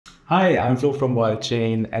Hi, I'm Flo from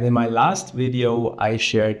Wildchain, and in my last video I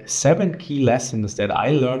shared 7 key lessons that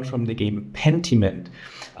I learned from the game Pentiment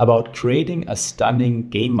about creating a stunning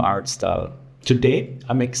game art style. Today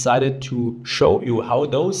I'm excited to show you how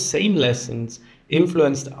those same lessons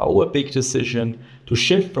influenced our big decision to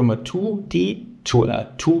shift from a 2D to a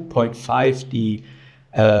 2.5D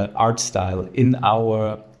art style in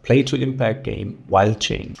our play to impact game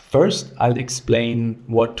Wildchain. First, I'll explain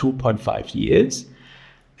what 2.5D is,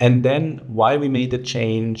 and then why we made the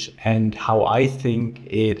change and how I think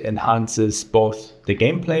it enhances both the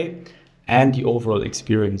gameplay and the overall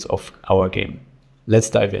experience of our game. Let's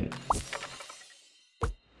dive in.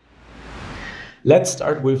 Let's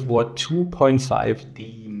start with what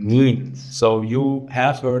 2.5D means. So you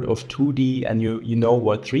have heard of 2D and you know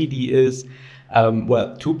what 3D is.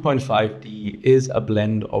 Well, 2.5D is a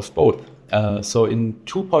blend of both. So in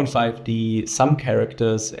 2.5D, some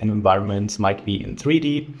characters and environments might be in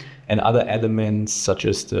 3D, and other elements such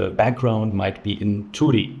as the background might be in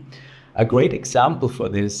 2D. A great example for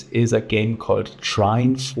this is a game called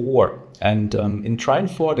Trine 4. And in Trine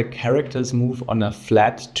 4, the characters move on a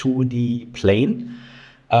flat 2D plane,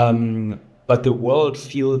 but the world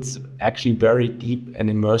feels actually very deep and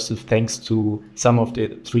immersive thanks to some of the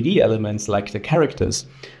 3D elements like the characters.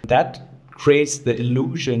 That creates the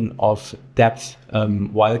illusion of depth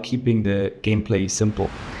while keeping the gameplay simple.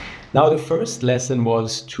 Now, the first lesson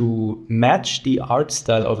was to match the art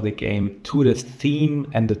style of the game to the theme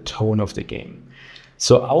and the tone of the game.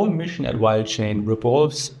 So our mission at Wildchain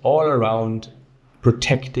revolves all around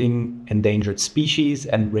protecting endangered species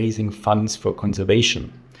and raising funds for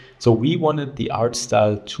conservation. So we wanted the art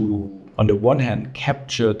style to, on the one hand,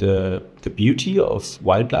 capture the beauty of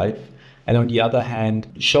wildlife, and on the other hand,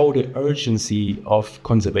 show the urgency of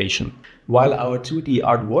conservation. While our 2D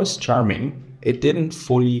art was charming, it didn't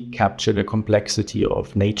fully capture the complexity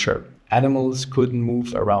of nature. Animals couldn't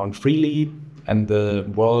move around freely, and the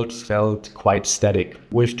world felt quite static.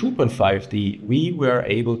 With 2.5D, we were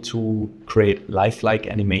able to create lifelike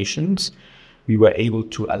animations. We were able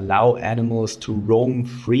to allow animals to roam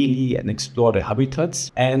freely and explore the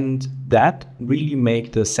habitats. And that really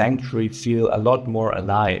made the sanctuary feel a lot more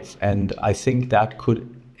alive. And I think that could,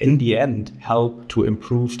 in the end, help to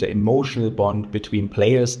improve the emotional bond between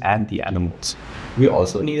players and the animals. We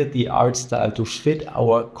also needed the art style to fit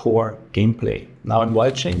our core gameplay. Now in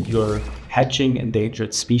Wildchain, you're hatching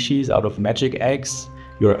endangered species out of magic eggs.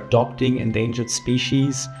 You're adopting endangered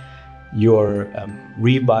species. You're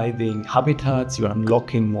reviving habitats, you're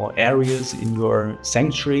unlocking more areas in your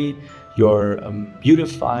sanctuary, you're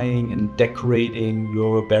beautifying and decorating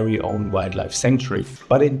your very own wildlife sanctuary.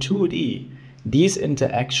 But in 2D, these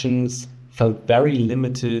interactions felt very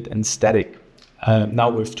limited and static. Now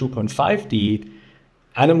with 2.5D,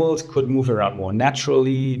 animals could move around more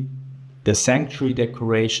naturally. The sanctuary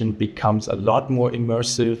decoration becomes a lot more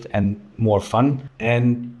immersive and more fun.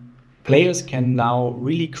 And players can now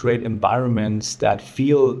really create environments that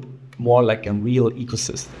feel more like a real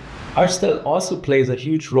ecosystem. Art style also plays a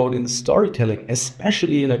huge role in storytelling,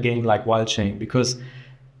 especially in a game like Wildchain, because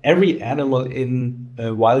every animal in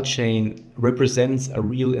Wildchain represents a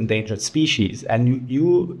real endangered species, and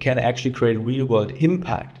you can actually create real-world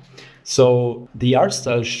impact. So the art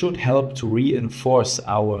style should help to reinforce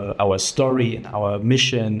our story and our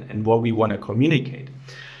mission and what we want to communicate.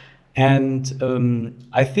 And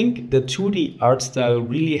I think the 2D art style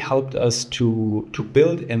really helped us to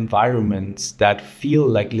build environments that feel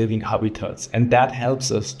like living habitats. And that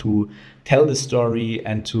helps us to tell the story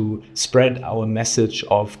and to spread our message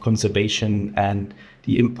of conservation and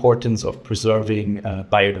the importance of preserving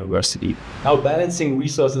biodiversity. Now, balancing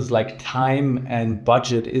resources like time and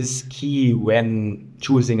budget is key when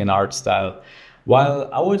choosing an art style. While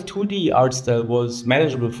our 2D art style was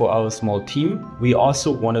manageable for our small team, we also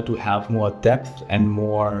wanted to have more depth and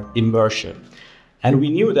more immersion. And we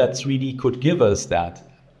knew that 3D could give us that,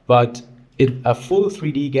 but a full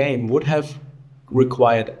 3D game would have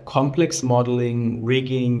required complex modeling,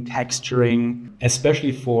 rigging, texturing,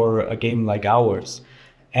 especially for a game like ours.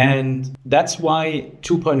 And that's why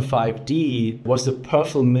 2.5D was the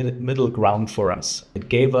perfect middle ground for us. It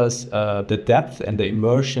gave us the depth and the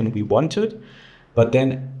immersion we wanted, but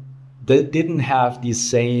then they didn't have the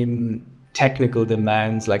same technical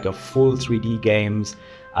demands like a full 3D games,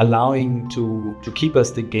 allowing to keep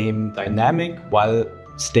us the game dynamic while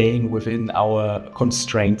staying within our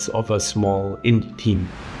constraints of a small indie team.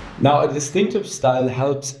 Now, a distinctive style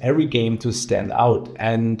helps every game to stand out,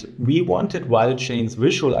 and we wanted Wildchain's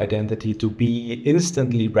visual identity to be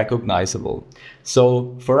instantly recognizable.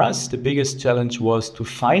 So for us, the biggest challenge was to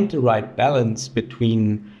find the right balance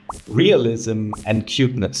between realism and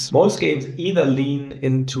cuteness. Most games either lean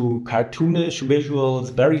into cartoonish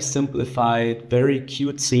visuals, very simplified, very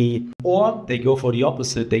cutesy, or they go for the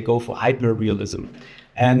opposite, they go for hyper-realism.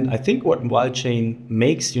 And I think what Wildchain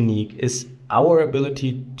makes unique is our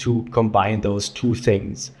ability to combine those two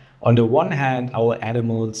things. On the one hand, our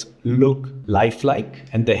animals look lifelike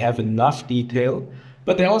and they have enough detail,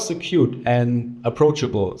 but they're also cute and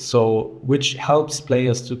approachable, which helps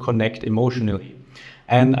players to connect emotionally.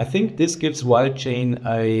 And I think this gives Wildchain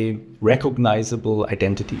a recognizable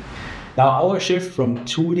identity. Now, our shift from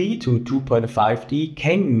 2D to 2.5D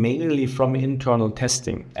came mainly from internal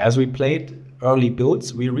testing. As we played early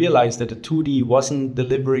builds, we realized that the 2D wasn't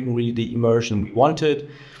delivering really the immersion we wanted.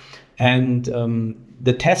 And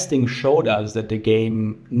the testing showed us that the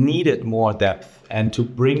game needed more depth and to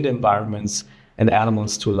bring the environments and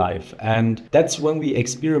animals to life. And that's when we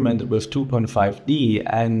experimented with 2.5D,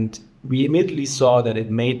 and we immediately saw that it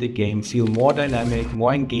made the game feel more dynamic,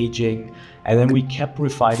 more engaging, and then we kept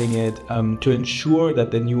refining it to ensure that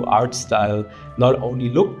the new art style not only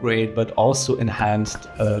looked great, but also enhanced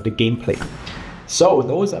the gameplay. So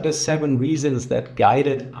those are the 7 reasons that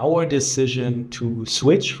guided our decision to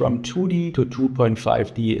switch from 2D to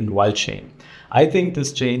 2.5D in Wildchain. I think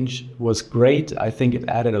this change was great. I think it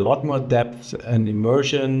added a lot more depth and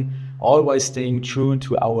immersion, always staying true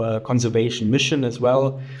to our conservation mission as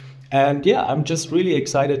well. And yeah, I'm just really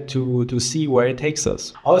excited to see where it takes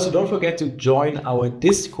us. Also, don't forget to join our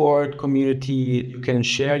Discord community. You can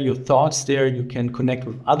share your thoughts there. You can connect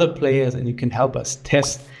with other players and you can help us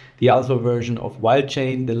test the alpha version of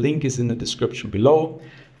Wildchain. The link is in the description below.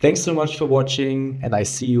 Thanks so much for watching, and I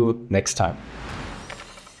see you next time.